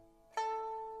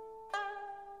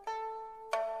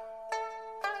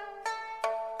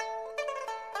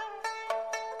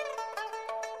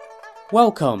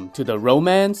Welcome to the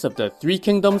Romance of the Three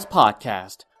Kingdoms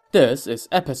podcast. This is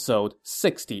episode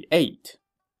 68.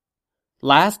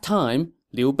 Last time,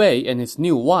 Liu Bei and his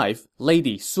new wife,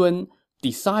 Lady Sun,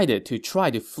 decided to try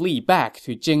to flee back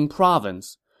to Jing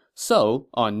province. So,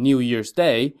 on New Year's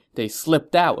Day, they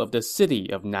slipped out of the city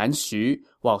of Nanxu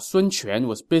while Sun Quan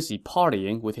was busy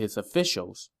partying with his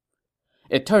officials.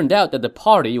 It turned out that the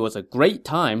party was a great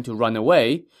time to run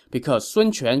away because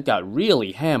Sun Quan got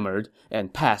really hammered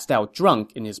and passed out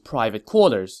drunk in his private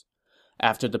quarters.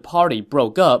 After the party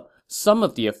broke up, some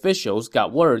of the officials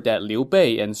got word that Liu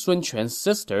Bei and Sun Quan's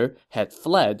sister had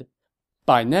fled.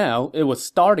 By now, it was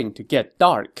starting to get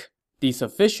dark. These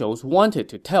officials wanted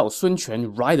to tell Sun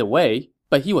Quan right away,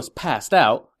 but he was passed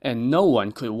out and no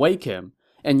one could wake him.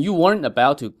 And you weren't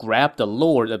about to grab the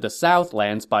Lord of the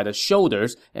Southlands by the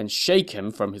shoulders and shake him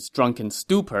from his drunken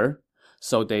stupor.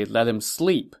 So they let him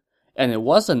sleep. And it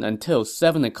wasn't until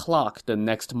 7 o'clock the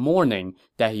next morning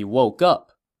that he woke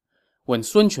up. When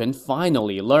Sun Quan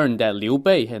finally learned that Liu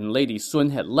Bei and Lady Sun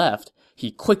had left,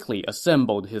 he quickly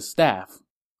assembled his staff.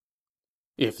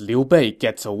 If Liu Bei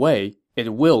gets away,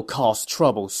 it will cause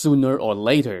trouble sooner or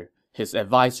later, his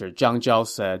advisor Zhang Zhao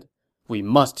said. We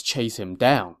must chase him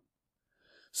down.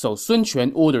 So Sun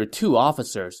Quan ordered two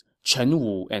officers, Chen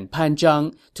Wu and Pan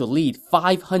Zhang, to lead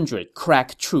 500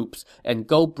 crack troops and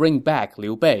go bring back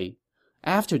Liu Bei.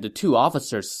 After the two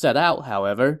officers set out,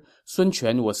 however, Sun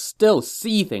Quan was still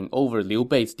seething over Liu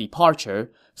Bei's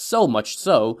departure, so much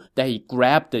so that he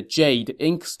grabbed the jade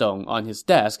inkstone on his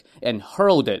desk and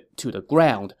hurled it to the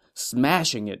ground,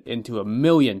 smashing it into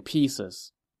 1,000,000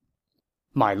 pieces.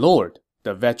 My lord,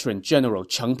 the veteran General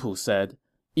Cheng Pu said,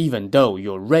 even though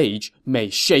your rage may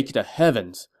shake the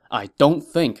heavens, I don't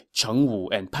think Cheng Wu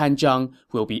and Pan Zhang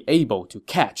will be able to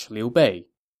catch Liu Bei.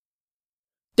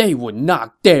 They would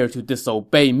not dare to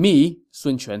disobey me,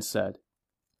 Sun Quan said.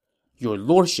 Your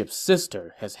lordship's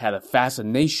sister has had a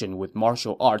fascination with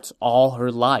martial arts all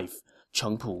her life,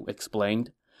 Cheng Pu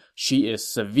explained. She is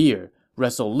severe,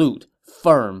 resolute,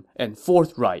 firm, and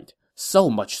forthright, so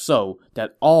much so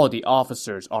that all the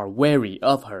officers are wary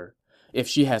of her. If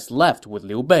she has left with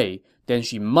Liu Bei, then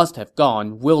she must have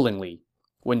gone willingly.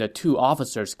 When the two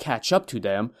officers catch up to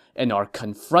them and are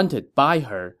confronted by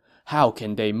her, how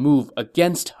can they move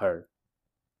against her?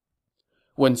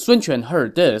 When Sun Quan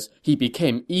heard this, he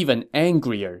became even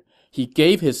angrier. He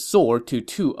gave his sword to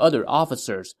two other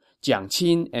officers, Jiang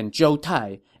Qin and Zhou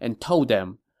Tai, and told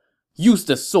them, use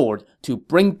the sword to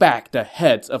bring back the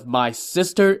heads of my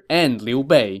sister and Liu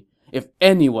Bei. If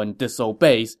anyone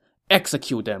disobeys,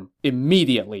 execute them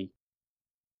immediately.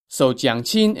 So Jiang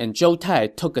Qin and Zhou Tai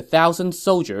took 1,000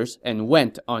 soldiers and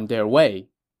went on their way.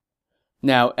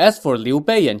 Now, as for Liu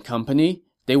Bei and company,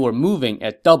 they were moving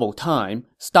at double time,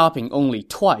 stopping only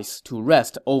twice to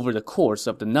rest over the course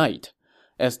of the night.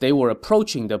 As they were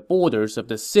approaching the borders of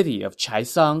the city of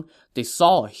Chaisang, they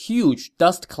saw a huge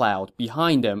dust cloud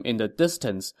behind them in the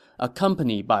distance,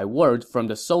 accompanied by word from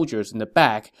the soldiers in the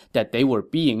back that they were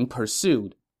being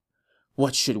pursued.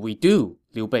 What should we do?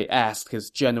 Liu Bei asked his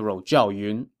general Zhao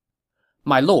Yun.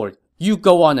 My lord, you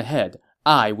go on ahead.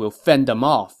 I will fend them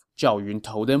off, Zhao Yun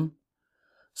told him.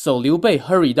 So Liu Bei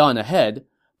hurried on ahead,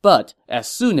 but as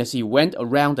soon as he went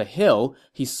around a hill,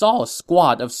 he saw a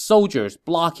squad of soldiers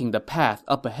blocking the path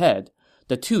up ahead.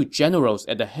 The two generals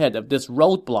at the head of this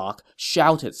roadblock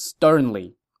shouted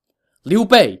sternly, Liu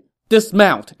Bei,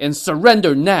 dismount and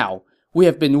surrender now! We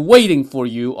have been waiting for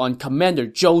you on Commander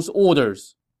Zhou's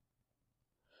orders.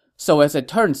 So as it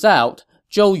turns out,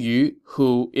 Zhou Yu,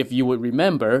 who, if you would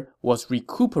remember, was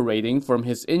recuperating from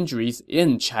his injuries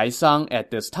in Chaisang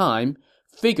at this time,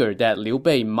 figured that Liu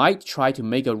Bei might try to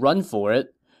make a run for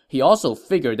it. He also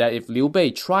figured that if Liu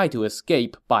Bei tried to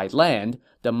escape by land,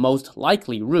 the most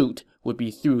likely route would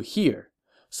be through here.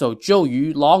 So Zhou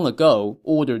Yu long ago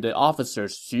ordered the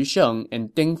officers Xu Sheng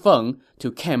and Ding Feng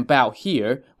to camp out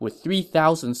here with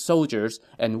 3,000 soldiers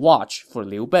and watch for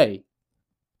Liu Bei.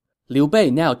 Liu Bei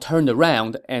now turned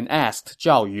around and asked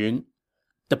Zhao Yun,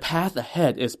 the path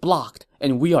ahead is blocked,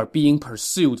 and we are being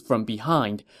pursued from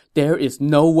behind. There is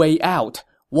no way out.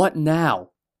 What now?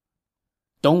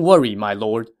 Don't worry, my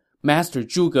lord. Master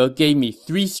Zhuge gave me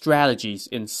 3 strategies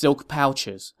in silk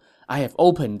pouches. I have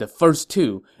opened the first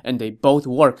 2, and they both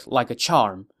work like a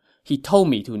charm. He told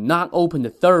me to not open the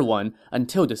third one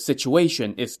until the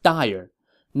situation is dire.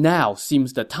 Now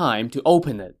seems the time to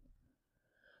open it.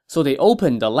 So they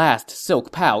opened the last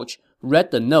silk pouch,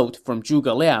 read the note from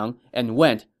Zhuge Liang, and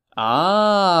went,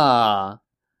 ah.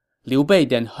 Liu Bei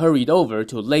then hurried over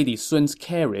to Lady Sun's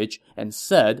carriage and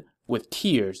said, with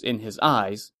tears in his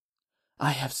eyes,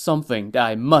 I have something that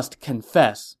I must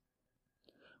confess.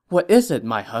 What is it,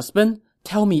 my husband?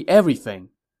 Tell me everything.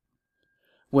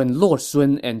 When Lord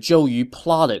Sun and Zhou Yu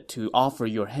plotted to offer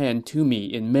your hand to me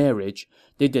in marriage,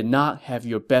 they did not have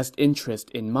your best interest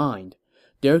in mind.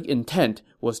 Their intent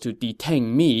was to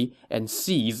detain me and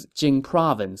seize Jing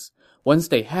province. Once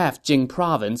they have Jing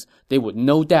province, they would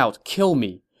no doubt kill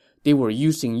me. They were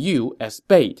using you as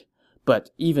bait.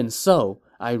 But even so,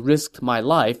 I risked my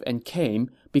life and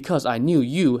came because I knew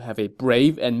you have a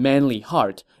brave and manly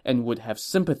heart and would have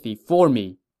sympathy for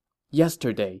me.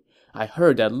 Yesterday, I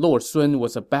heard that Lord Sun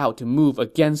was about to move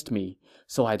against me,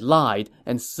 so I lied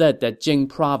and said that Jing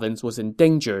province was in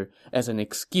danger as an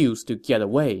excuse to get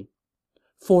away.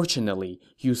 Fortunately,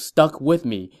 you stuck with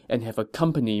me and have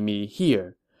accompanied me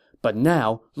here. But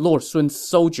now, Lord Sun's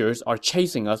soldiers are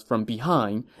chasing us from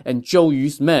behind, and Zhou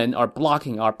Yu's men are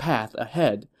blocking our path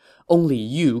ahead. Only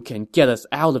you can get us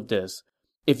out of this.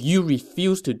 If you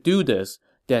refuse to do this,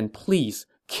 then please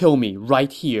kill me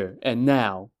right here and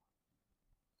now.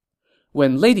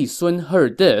 When Lady Sun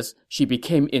heard this, she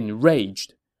became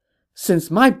enraged. Since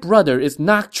my brother is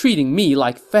not treating me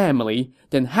like family,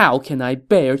 then how can I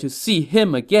bear to see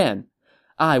him again?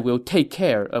 I will take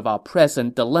care of our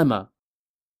present dilemma.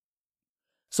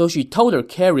 So she told her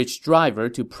carriage driver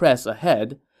to press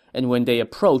ahead, and when they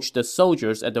approached the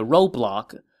soldiers at the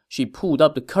roadblock, she pulled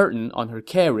up the curtain on her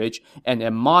carriage and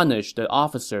admonished the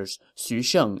officers Xu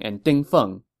Sheng and Ding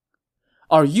Feng.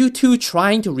 Are you two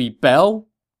trying to rebel?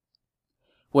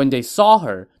 When they saw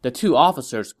her, the two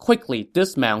officers quickly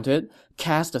dismounted,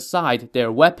 cast aside their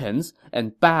weapons,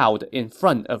 and bowed in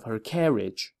front of her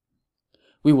carriage.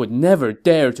 We would never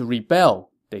dare to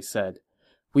rebel, they said.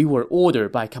 We were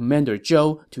ordered by Commander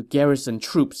Zhou to garrison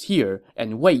troops here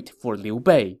and wait for Liu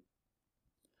Bei.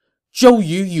 Zhou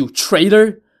Yu, you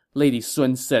traitor! Lady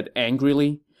Sun said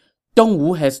angrily.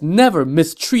 Dongwu has never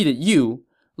mistreated you.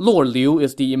 Lord Liu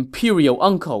is the imperial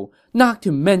uncle, not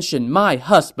to mention my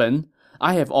husband.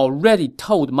 I have already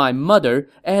told my mother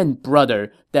and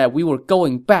brother that we were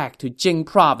going back to Jing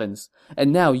province,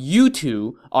 and now you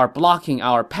two are blocking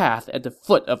our path at the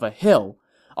foot of a hill.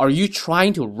 Are you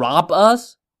trying to rob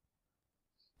us?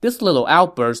 This little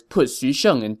outburst put Xu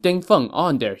Sheng and Ding Feng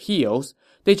on their heels.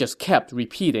 They just kept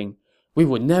repeating, We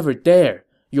would never dare.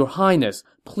 Your Highness,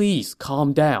 please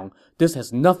calm down. This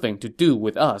has nothing to do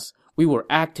with us. We were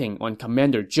acting on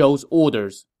Commander Zhou's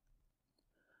orders.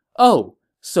 Oh,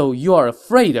 so you are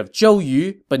afraid of Zhou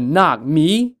Yu, but not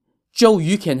me? Zhou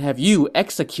Yu can have you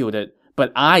executed,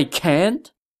 but I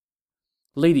can't?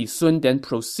 Lady Sun then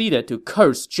proceeded to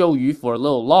curse Zhou Yu for a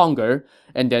little longer,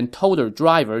 and then told her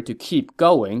driver to keep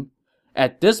going.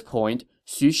 At this point,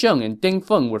 Xu Sheng and Ding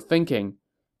Feng were thinking,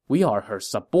 we are her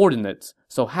subordinates,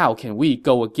 so how can we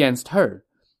go against her?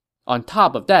 On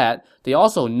top of that, they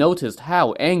also noticed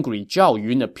how angry Zhao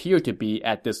Yun appeared to be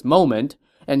at this moment,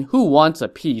 and who wants a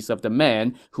piece of the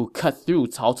man who cut through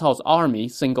Cao Cao's army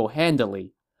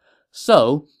single-handedly?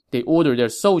 So, they ordered their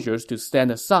soldiers to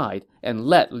stand aside and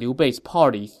let Liu Bei's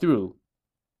party through.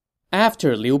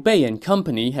 After Liu Bei and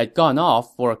company had gone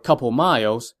off for a couple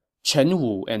miles, Chen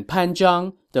Wu and Pan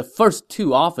Zhang, the first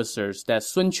two officers that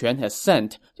Sun Quan had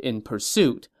sent in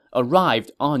pursuit,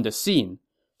 arrived on the scene.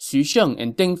 Xu Sheng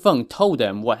and Ding Feng told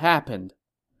them what happened.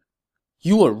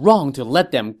 You were wrong to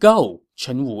let them go,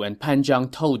 Chen Wu and Pan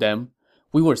Zhang told them.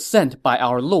 We were sent by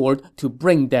our lord to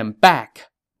bring them back.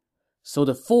 So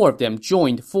the four of them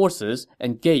joined forces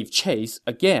and gave chase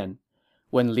again.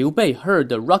 When Liu Bei heard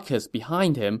the ruckus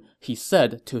behind him, he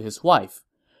said to his wife,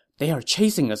 They are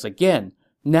chasing us again.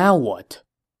 Now what?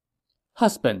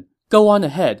 Husband, go on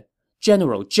ahead.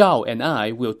 General Zhao and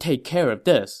I will take care of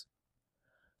this.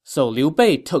 So Liu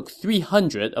Bei took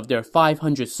 300 of their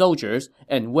 500 soldiers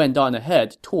and went on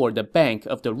ahead toward the bank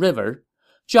of the river.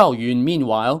 Zhao Yun,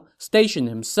 meanwhile, stationed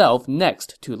himself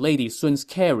next to Lady Sun's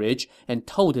carriage and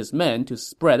told his men to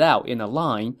spread out in a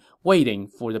line, waiting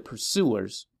for the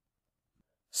pursuers.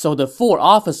 So the four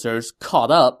officers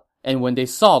caught up, and when they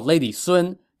saw Lady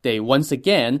Sun, they once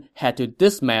again had to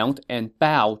dismount and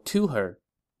bow to her.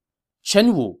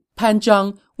 Chen Wu, Pan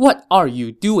Zhang, what are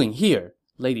you doing here?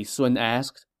 Lady Sun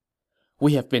asked.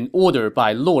 We have been ordered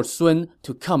by Lord Sun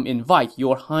to come invite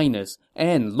your Highness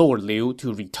and Lord Liu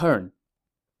to return.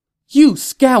 You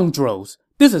scoundrels!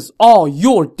 This is all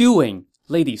your doing,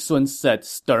 Lady Sun said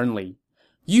sternly.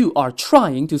 You are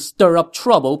trying to stir up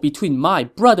trouble between my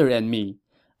brother and me.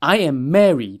 I am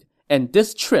married, and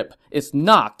this trip is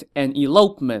not an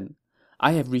elopement.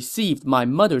 I have received my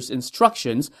mother's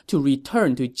instructions to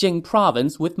return to Jing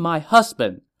province with my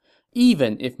husband.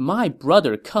 Even if my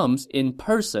brother comes in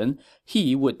person,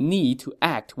 he would need to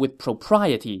act with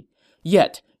propriety.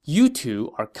 Yet, you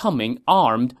two are coming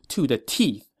armed to the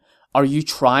teeth. Are you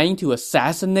trying to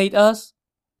assassinate us?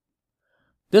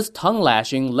 This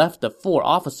tongue-lashing left the 4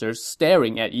 officers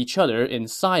staring at each other in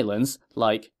silence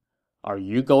like, are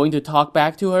you going to talk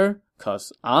back to her?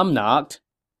 'Cause I'm not.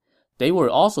 They were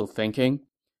also thinking,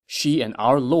 she and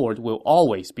our lord will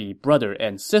always be brother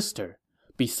and sister.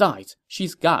 Besides,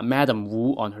 she's got Madame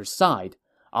Wu on her side.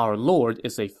 Our lord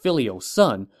is a filial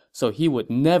son, so he would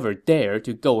never dare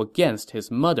to go against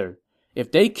his mother.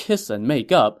 If they kiss and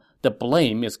make up, the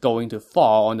blame is going to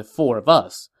fall on the 4 of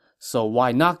us. So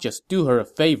why not just do her a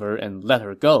favor and let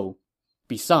her go?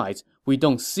 Besides, we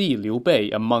don't see Liu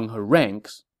Bei among her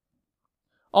ranks.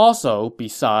 Also,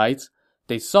 besides,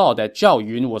 they saw that Zhao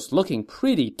Yun was looking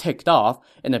pretty ticked off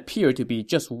and appeared to be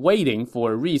just waiting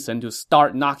for a reason to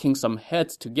start knocking some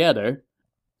heads together.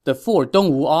 The 4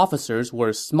 Dongwu officers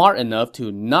were smart enough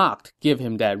to not give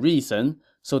him that reason,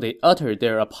 so they uttered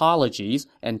their apologies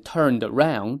and turned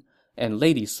around, and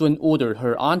Lady Sun ordered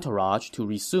her entourage to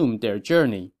resume their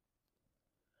journey.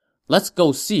 Let's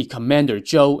go see Commander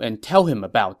Zhou and tell him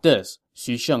about this,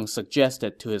 Xu Sheng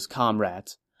suggested to his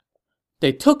comrades.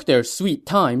 They took their sweet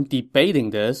time debating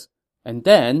this, and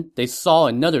then they saw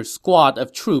another squad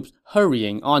of troops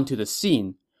hurrying onto the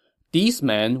scene. These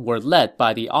men were led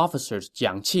by the officers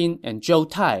Jiang Qin and Zhou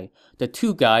Tai, the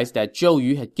 2 guys that Zhou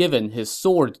Yu had given his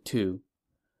sword to.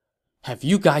 Have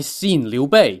you guys seen Liu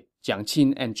Bei? Jiang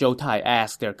Qin and Zhou Tai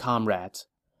asked their comrades.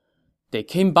 They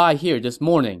came by here this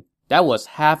morning. That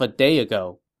was half a day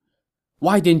ago.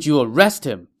 Why didn't you arrest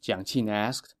him? Jiang Qin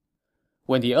asked.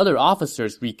 When the other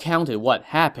officers recounted what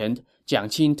happened, Jiang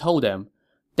Qin told them,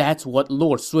 that's what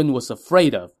Lord Sun was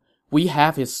afraid of. We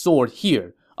have his sword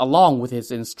here, along with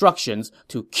his instructions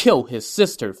to kill his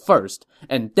sister first,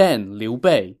 and then Liu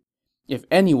Bei. If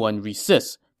anyone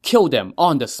resists, kill them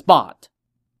on the spot.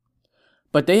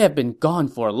 But they have been gone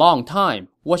for a long time.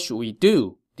 What should we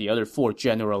do? The other 4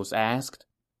 generals asked.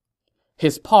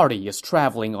 His party is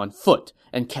traveling on foot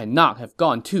and cannot have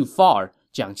gone too far,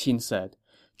 Jiang Qin said.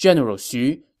 General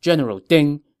Xu, General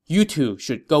Ding, you 2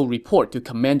 should go report to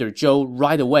Commander Zhou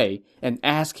right away and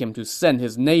ask him to send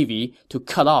his navy to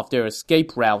cut off their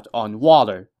escape route on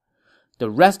water. The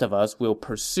rest of us will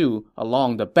pursue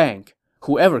along the bank.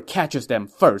 Whoever catches them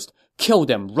first, kill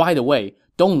them right away.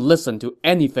 Don't listen to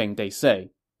anything they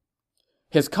say.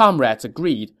 His comrades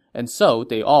agreed, and so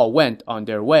they all went on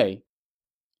their way.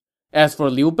 As for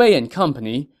Liu Bei and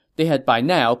company, they had by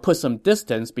now put some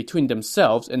distance between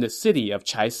themselves and the city of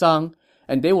Chaisang,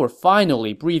 and they were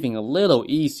finally breathing a little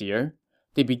easier.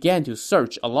 They began to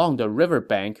search along the river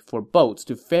bank for boats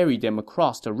to ferry them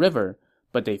across the river,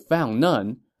 but they found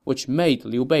none, which made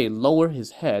Liu Bei lower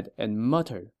his head and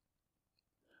mutter.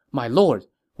 My lord,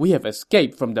 we have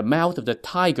escaped from the mouth of the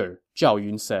tiger, Zhao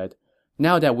Yun said.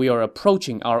 Now that we are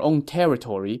approaching our own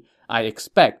territory, I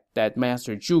expect that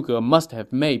Master Zhuge must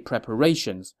have made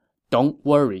preparations. Don't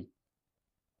worry.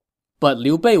 But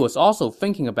Liu Bei was also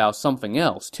thinking about something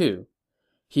else, too.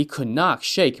 He could not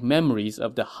shake memories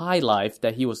of the high life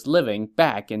that he was living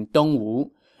back in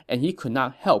Dongwu, and he could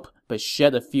not help but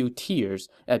shed a few tears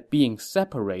at being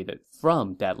separated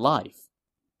from that life.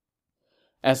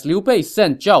 As Liu Bei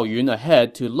sent Zhao Yun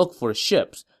ahead to look for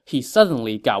ships, he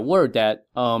suddenly got word that,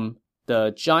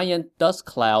 the giant dust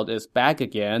cloud is back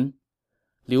again.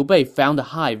 Liu Bei found a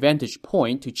high vantage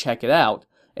point to check it out,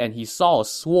 and he saw a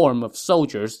swarm of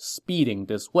soldiers speeding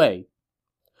this way.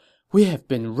 We have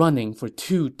been running for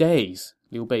 2 days,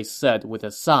 Liu Bei said with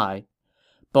a sigh.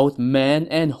 Both man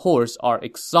and horse are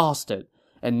exhausted,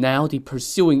 and now the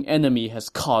pursuing enemy has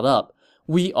caught up.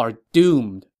 We are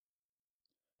doomed.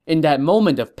 In that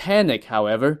moment of panic,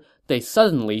 however, they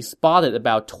suddenly spotted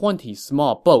about 20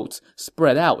 small boats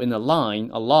spread out in a line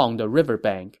along the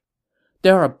riverbank.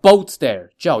 There are boats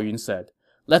there, Zhao Yun said.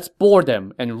 Let's board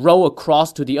them and row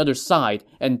across to the other side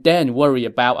and then worry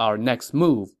about our next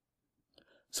move.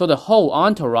 So the whole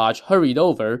entourage hurried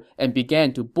over and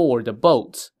began to board the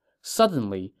boats.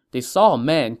 Suddenly, they saw a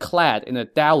man clad in a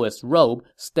Taoist robe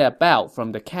step out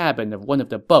from the cabin of one of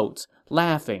the boats,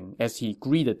 laughing as he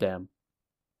greeted them.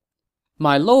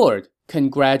 My lord,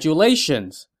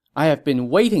 congratulations! I have been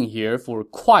waiting here for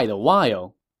quite a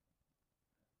while.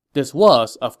 This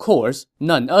was, of course,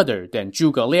 none other than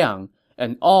Zhuge Liang,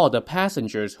 and all the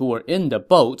passengers who were in the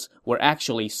boats were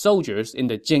actually soldiers in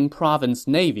the Jing province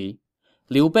navy.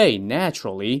 Liu Bei,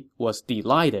 naturally, was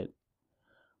delighted.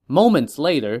 Moments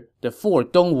later, the 4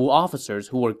 Dongwu officers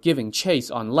who were giving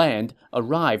chase on land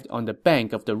arrived on the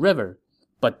bank of the river.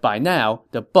 But by now,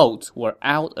 the boats were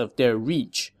out of their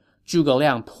reach. Zhuge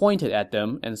Liang pointed at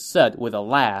them and said with a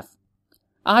laugh,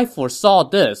 I foresaw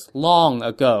this long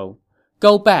ago.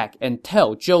 Go back and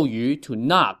tell Zhou Yu to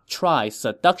not try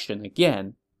seduction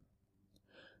again.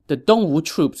 The Dongwu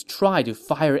troops tried to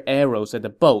fire arrows at the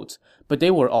boats, but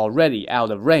they were already out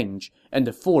of range, and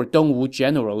the 4 Dongwu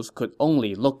generals could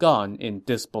only look on in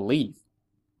disbelief.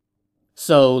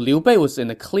 So Liu Bei was in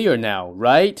the clear now,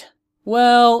 right?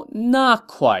 Well, not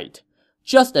quite.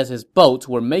 Just as his boats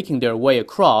were making their way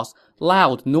across,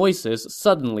 loud noises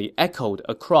suddenly echoed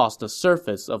across the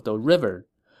surface of the river.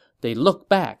 They looked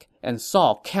back and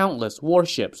saw countless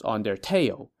warships on their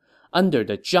tail. Under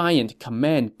the giant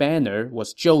command banner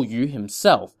was Zhou Yu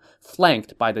himself,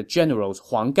 flanked by the generals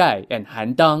Huang Gai and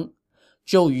Han Dang.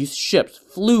 Zhou Yu's ships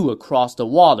flew across the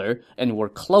water and were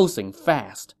closing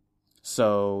fast.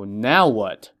 So now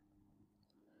what?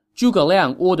 Zhuge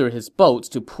Liang ordered his boats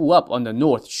to pull up on the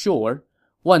north shore.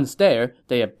 Once there,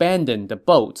 they abandoned the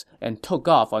boats and took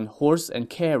off on horse and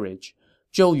carriage.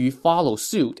 Zhou Yu followed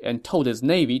suit and told his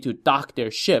navy to dock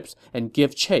their ships and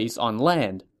give chase on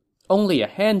land. Only a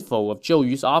handful of Zhou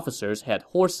Yu's officers had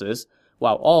horses,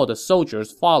 while all the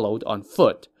soldiers followed on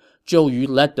foot. Zhou Yu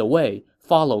led the way,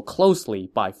 followed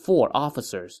closely by 4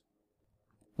 officers.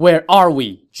 "Where are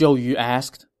we?" Zhou Yu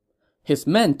asked. His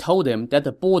men told him that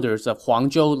the borders of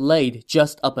Huangzhou laid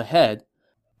just up ahead.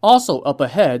 Also up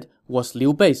ahead was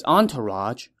Liu Bei's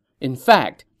entourage. In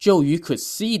fact, Zhou Yu could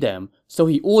see them, so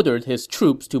he ordered his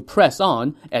troops to press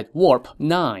on at warp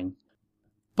 9.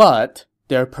 But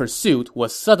their pursuit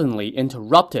was suddenly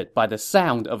interrupted by the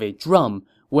sound of a drum,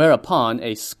 whereupon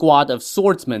a squad of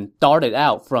swordsmen darted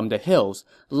out from the hills,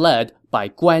 led by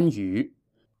Guan Yu.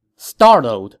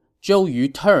 Startled, Zhou Yu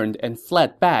turned and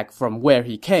fled back from where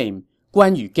he came.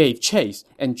 Guan Yu gave chase,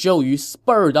 and Zhou Yu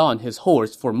spurred on his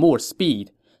horse for more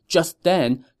speed. Just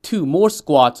then, 2 more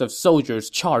squads of soldiers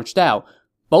charged out.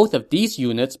 Both of these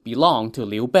units belonged to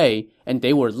Liu Bei, and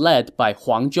they were led by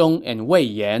Huang Zhong and Wei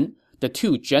Yan, the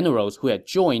 2 generals who had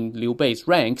joined Liu Bei's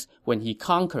ranks when he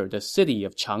conquered the city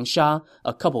of Changsha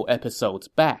a couple episodes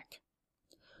back.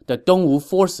 The Dongwu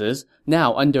forces,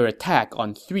 now under attack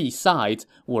on 3 sides,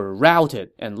 were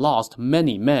routed and lost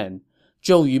many men.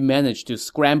 Zhou Yu managed to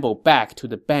scramble back to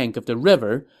the bank of the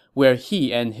river, where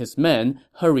he and his men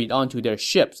hurried onto their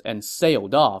ships and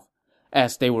sailed off.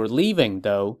 As they were leaving,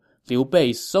 though, Liu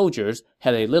Bei's soldiers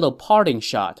had a little parting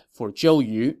shot for Zhou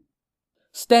Yu.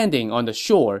 Standing on the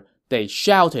shore, they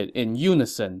shouted in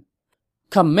unison,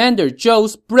 "Commander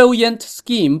Zhou's brilliant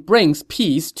scheme brings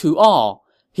peace to all.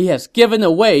 He has given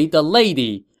away the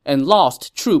lady and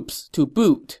lost troops to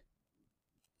boot."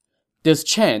 This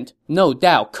chant, no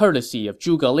doubt courtesy of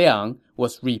Zhuge Liang,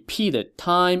 was repeated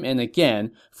time and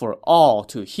again for all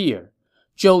to hear.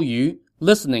 Zhou Yu,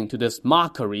 listening to this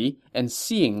mockery and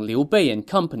seeing Liu Bei and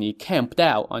company camped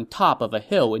out on top of a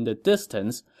hill in the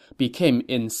distance, became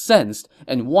incensed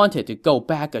and wanted to go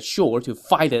back ashore to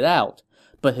fight it out,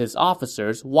 but his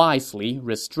officers wisely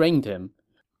restrained him.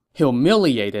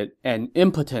 Humiliated and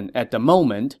impotent at the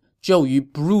moment, Zhou Yu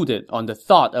brooded on the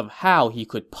thought of how he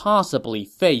could possibly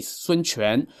face Sun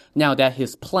Quan now that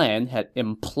his plan had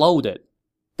imploded.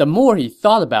 The more he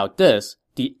thought about this,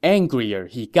 the angrier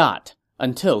he got,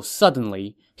 until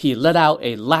suddenly he let out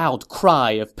a loud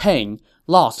cry of pain,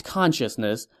 lost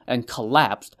consciousness, and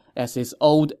collapsed as his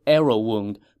old arrow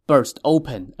wound burst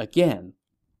open again.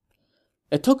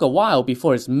 It took a while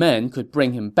before his men could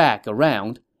bring him back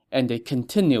around, and they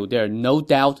continued their no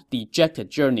doubt dejected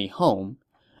journey home.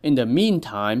 In the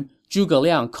meantime, Zhuge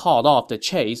Liang called off the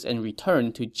chase and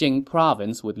returned to Jing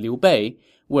province with Liu Bei,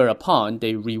 whereupon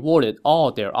they rewarded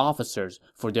all their officers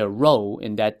for their role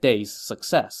in that day's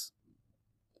success.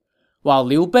 While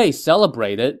Liu Bei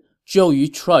celebrated, Zhou Yu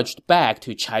trudged back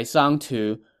to Chaisang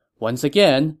to, once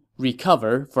again,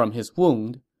 recover from his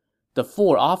wound. The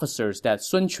 4 officers that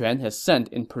Sun Quan had sent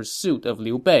in pursuit of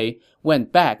Liu Bei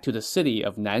went back to the city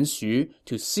of Nanxu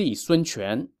to see Sun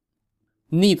Quan.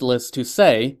 Needless to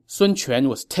say, Sun Quan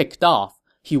was ticked off.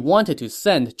 He wanted to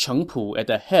send Cheng Pu at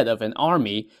the head of an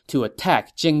army to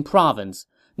attack Jing province,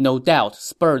 no doubt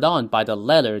spurred on by the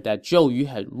letter that Zhou Yu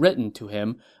had written to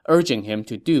him, urging him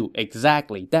to do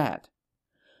exactly that.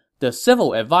 The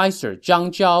civil adviser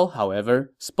Zhang Zhao,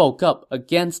 however, spoke up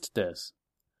against this.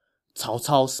 Cao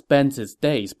Cao spends his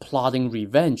days plotting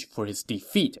revenge for his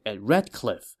defeat at Red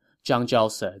Cliff, Zhang Zhao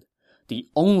said. The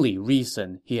only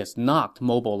reason he has not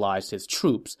mobilized his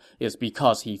troops is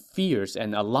because he fears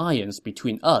an alliance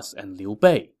between us and Liu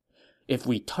Bei. If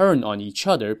we turn on each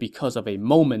other because of a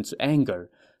moment's anger,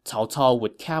 Cao Cao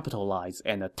would capitalize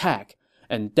and attack,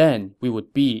 and then we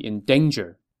would be in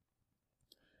danger.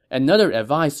 Another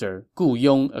adviser, Gu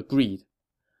Yong, agreed.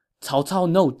 Cao Cao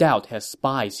no doubt has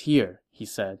spies here, he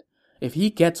said. If he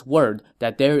gets word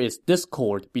that there is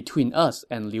discord between us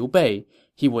and Liu Bei,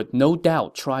 he would no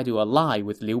doubt try to ally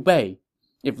with Liu Bei.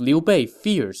 If Liu Bei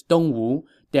fears Dongwu,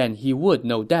 then he would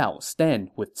no doubt stand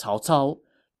with Cao Cao.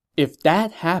 If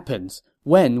that happens,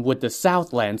 when would the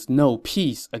Southlands know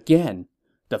peace again?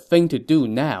 The thing to do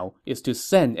now is to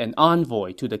send an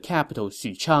envoy to the capital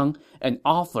Xuchang and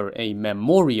offer a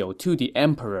memorial to the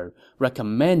emperor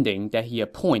recommending that he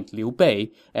appoint Liu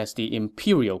Bei as the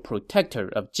imperial protector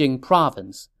of Jing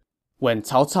province. When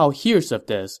Cao Cao hears of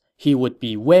this, he would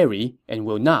be wary and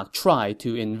will not try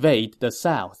to invade the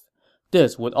south.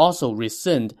 This would also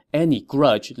rescind any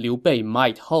grudge Liu Bei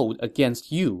might hold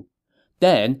against you.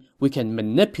 Then we can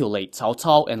manipulate Cao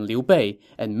Cao and Liu Bei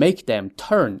and make them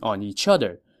turn on each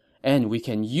other, and we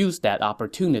can use that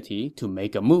opportunity to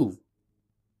make a move.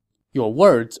 Your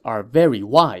words are very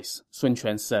wise, Sun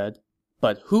Quan said,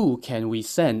 but who can we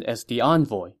send as the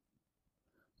envoy?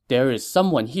 There is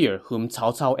someone here whom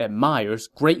Cao Cao admires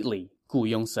greatly, Gu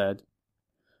Yong said.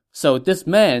 So this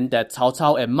man that Cao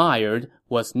Cao admired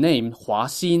was named Hua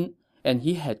Xin, and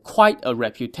he had quite a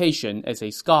reputation as a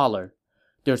scholar.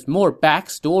 There's more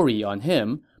backstory on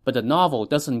him, but the novel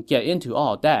doesn't get into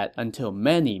all that until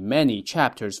many, many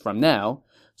chapters from now,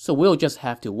 so we'll just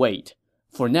have to wait.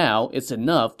 For now, it's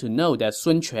enough to know that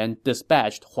Sun Quan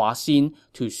dispatched Hua Xin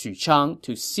to Xuchang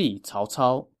to see Cao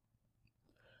Cao.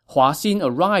 Hua Xin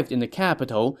arrived in the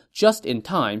capital just in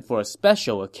time for a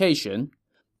special occasion.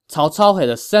 Cao Cao had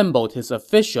assembled his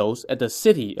officials at the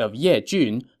city of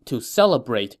Yejun to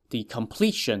celebrate the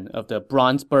completion of the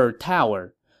Bronze Bird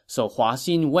Tower. So Hua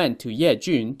Xin went to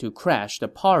Yejun to crash the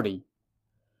party.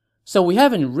 So we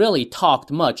haven't really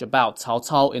talked much about Cao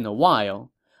Cao in a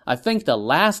while. I think the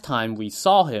last time we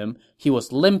saw him, he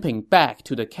was limping back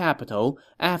to the capital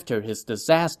after his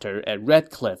disaster at Red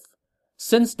Cliff.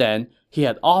 Since then, he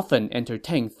had often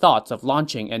entertained thoughts of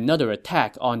launching another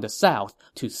attack on the south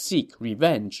to seek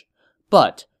revenge.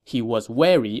 But he was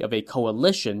wary of a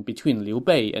coalition between Liu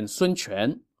Bei and Sun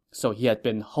Quan, so he had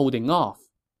been holding off.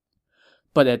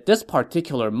 But at this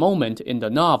particular moment in the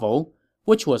novel,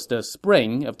 which was the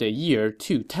spring of the year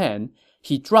 210,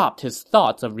 he dropped his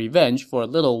thoughts of revenge for a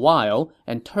little while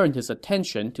and turned his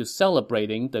attention to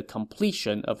celebrating the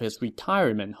completion of his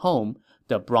retirement home,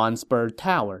 the Bronze Bird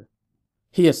Tower.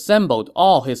 He assembled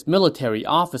all his military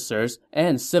officers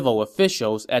and civil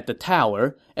officials at the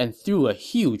tower and threw a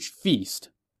huge feast.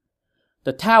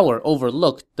 The tower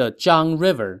overlooked the Zhang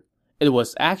River. It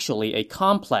was actually a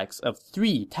complex of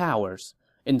 3 towers.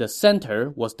 In the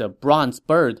center was the Bronze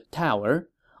Bird Tower,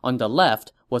 on the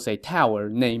left was a tower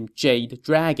named Jade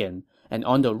Dragon, and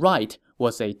on the right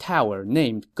was a tower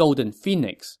named Golden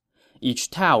Phoenix. Each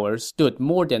tower stood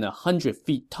more than 100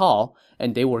 feet tall,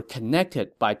 and they were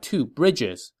connected by 2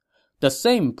 bridges. The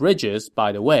same bridges,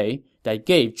 by the way, that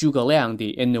gave Zhuge Liang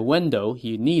the innuendo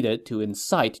he needed to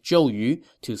incite Zhou Yu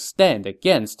to stand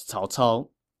against Cao Cao.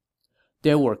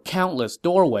 There were countless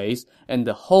doorways, and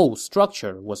the whole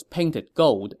structure was painted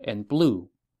gold and blue.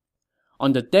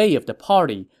 On the day of the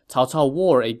party, Cao Cao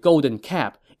wore a golden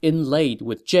cap inlaid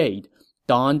with jade,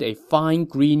 donned a fine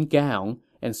green gown,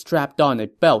 and strapped on a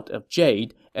belt of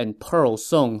jade and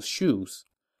pearl-sewn shoes.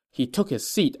 He took his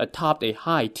seat atop a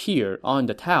high tier on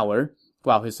the tower,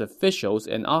 while his officials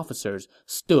and officers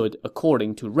stood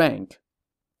according to rank.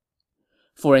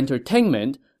 For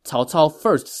entertainment, Cao Cao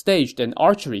first staged an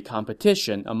archery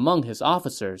competition among his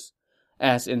officers.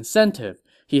 As incentive,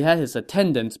 he had his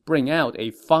attendants bring out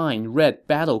a fine red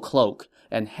battle cloak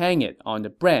and hang it on the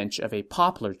branch of a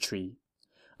poplar tree.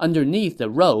 Underneath the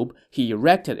robe, he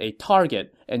erected a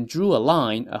target and drew a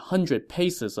line 100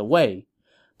 paces away.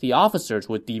 The officers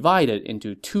were divided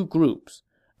into 2 groups.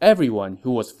 Everyone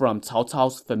who was from Cao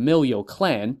Cao's familial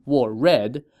clan wore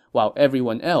red, while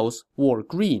everyone else wore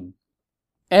green.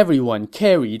 Everyone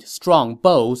carried strong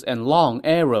bows and long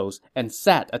arrows and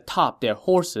sat atop their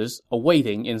horses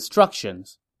awaiting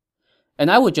instructions. And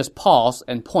I would just pause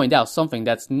and point out something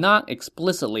that's not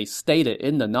explicitly stated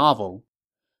in the novel.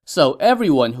 So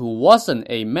everyone who wasn't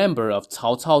a member of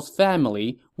Cao Cao's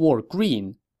family wore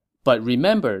green. But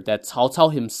remember that Cao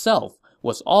Cao himself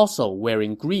was also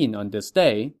wearing green on this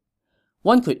day.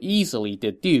 One could easily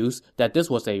deduce that this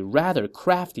was a rather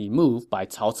crafty move by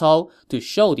Cao Cao to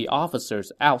show the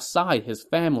officers outside his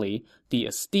family the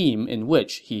esteem in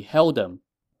which he held them.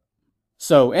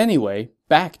 So anyway,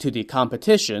 back to the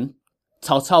competition.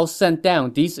 Cao Cao sent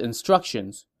down these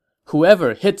instructions.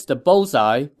 Whoever hits the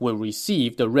bullseye will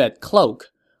receive the red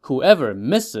cloak. Whoever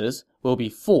misses will be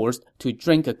forced to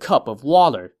drink a cup of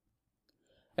water.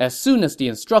 As soon as the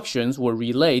instructions were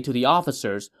relayed to the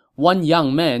officers, one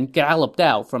young man galloped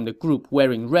out from the group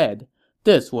wearing red.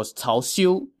 This was Cao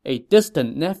Xiu, a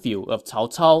distant nephew of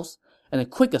Cao Cao's. And a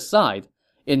quick aside,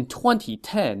 in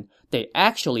 2010, they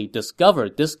actually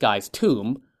discovered this guy's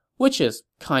tomb, which is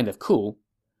kind of cool.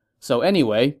 So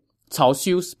anyway, Cao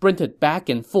Xiu sprinted back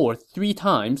and forth 3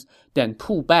 times, then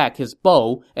pulled back his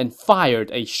bow and fired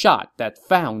a shot that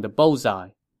found the bullseye.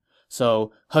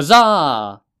 So,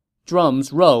 huzzah!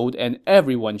 Drums rolled and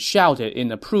everyone shouted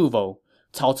in approval.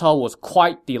 Cao Cao was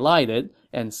quite delighted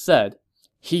and said,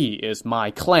 "He is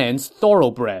my clan's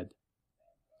thoroughbred."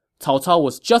 Cao Cao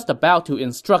was just about to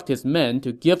instruct his men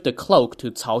to give the cloak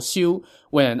to Cao Xiu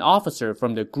when an officer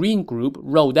from the Green Group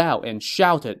rode out and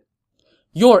shouted,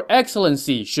 "Your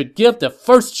Excellency should give the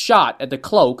first shot at the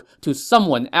cloak to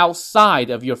someone outside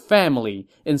of your family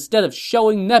instead of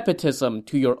showing nepotism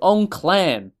to your own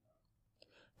clan."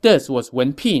 This was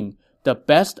Wen Pin, the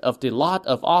best of the lot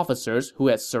of officers who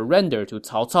had surrendered to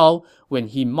Cao Cao when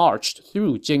he marched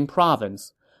through Jing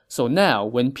province. So now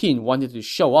Wen Pin wanted to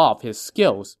show off his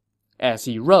skills. As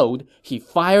he rode, he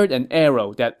fired an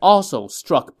arrow that also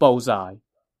struck bullseye.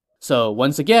 So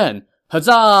once again,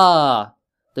 huzzah!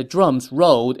 The drums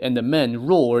rolled and the men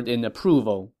roared in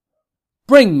approval.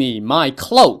 "Bring me my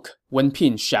cloak!" Wen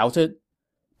Pin shouted.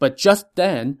 But just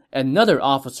then, another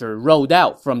officer rode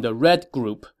out from the Red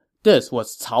Group. This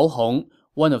was Cao Hong,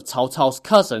 one of Cao Cao's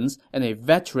cousins and a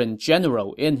veteran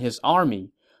general in his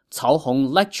army. Cao Hong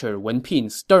lectured Wen Pin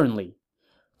sternly.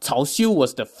 "Cao Xiu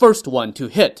was the first one to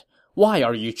hit. Why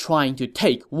are you trying to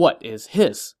take what is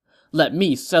his? Let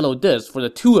me settle this for the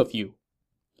 2 of you."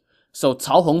 So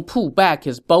Cao Hong pulled back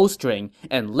his bowstring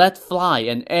and let fly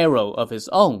an arrow of his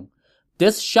own.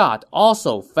 This shot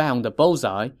also found the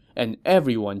bullseye, and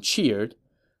everyone cheered.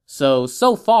 So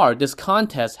far this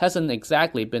contest hasn't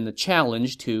exactly been a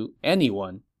challenge to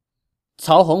anyone.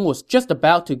 Cao Hong was just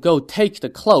about to go take the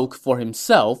cloak for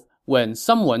himself when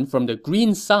someone from the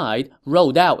green side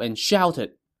rode out and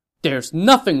shouted, "There's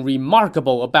nothing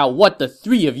remarkable about what the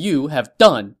 3 of you have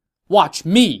done. Watch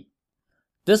me!"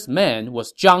 This man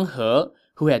was Zhang He,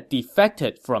 who had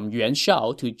defected from Yuan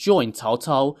Shao to join Cao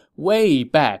Cao way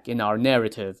back in our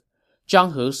narrative.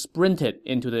 Zhang He sprinted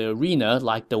into the arena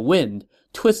like the wind,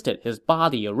 twisted his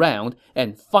body around,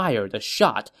 and fired a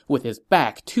shot with his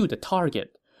back to the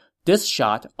target. This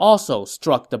shot also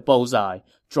struck the bullseye,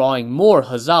 drawing more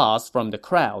huzzahs from the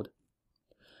crowd.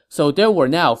 So there were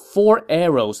now 4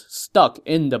 arrows stuck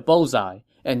in the bullseye,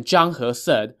 and Zhang He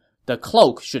said, "The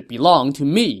cloak should belong to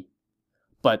me."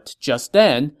 But just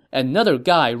then, another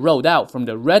guy rode out from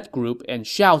the Red Group and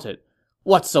shouted,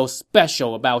 "What's so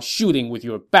special about shooting with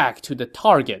your back to the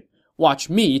target? Watch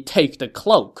me take the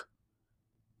cloak."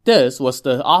 This was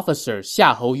the officer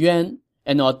Xiahou Yuan,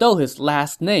 and although his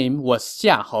last name was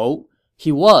Xiahou,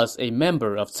 he was a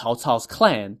member of Cao Cao's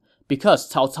clan, because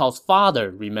Cao Cao's father,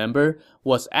 remember,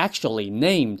 was actually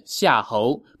named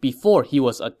Xiahou before he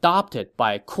was adopted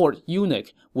by a court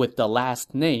eunuch with the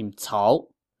last name Cao.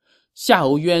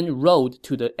 Xiahou Yuan rode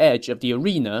to the edge of the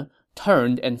arena,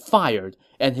 turned and fired,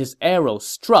 and his arrow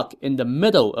struck in the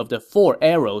middle of the 4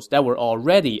 arrows that were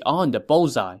already on the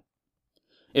bullseye.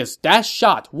 "Is that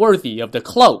shot worthy of the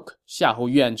cloak?"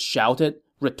 Xiahou Yuan shouted,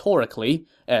 rhetorically,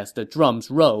 as the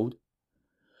drums rolled.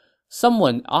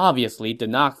 Someone obviously did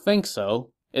not think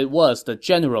so. It was the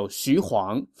general Xu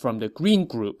Huang from the Green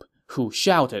Group, who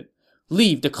shouted,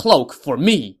 "Leave the cloak for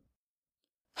me!"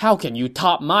 "How can you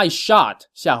top my shot?"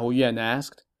 Xiahou Yuan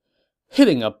asked.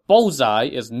 "Hitting a bullseye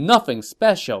is nothing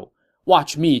special.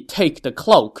 Watch me take the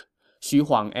cloak," Xu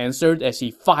Huang answered as he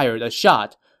fired a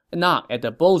shot, not at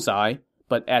the bullseye,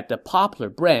 but at the poplar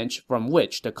branch from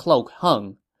which the cloak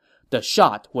hung. The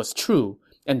shot was true,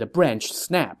 and the branch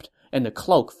snapped, and the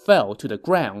cloak fell to the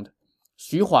ground.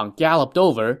 Xu Huang galloped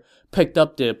over, picked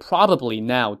up the probably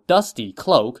now dusty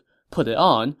cloak, put it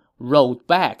on, rode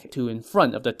back to in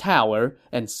front of the tower,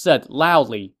 and said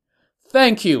loudly,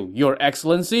 "Thank you, Your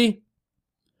Excellency."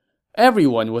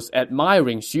 Everyone was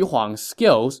admiring Xu Huang's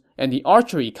skills, and the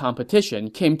archery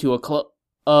competition came to a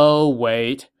Oh,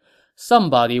 wait.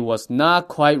 Somebody was not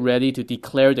quite ready to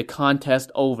declare the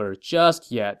contest over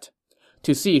just yet.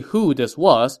 To see who this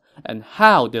was and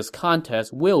how this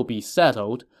contest will be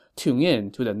settled, tune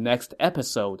in to the next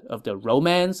episode of the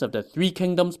Romance of the Three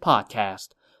Kingdoms podcast.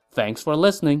 Thanks for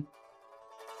listening.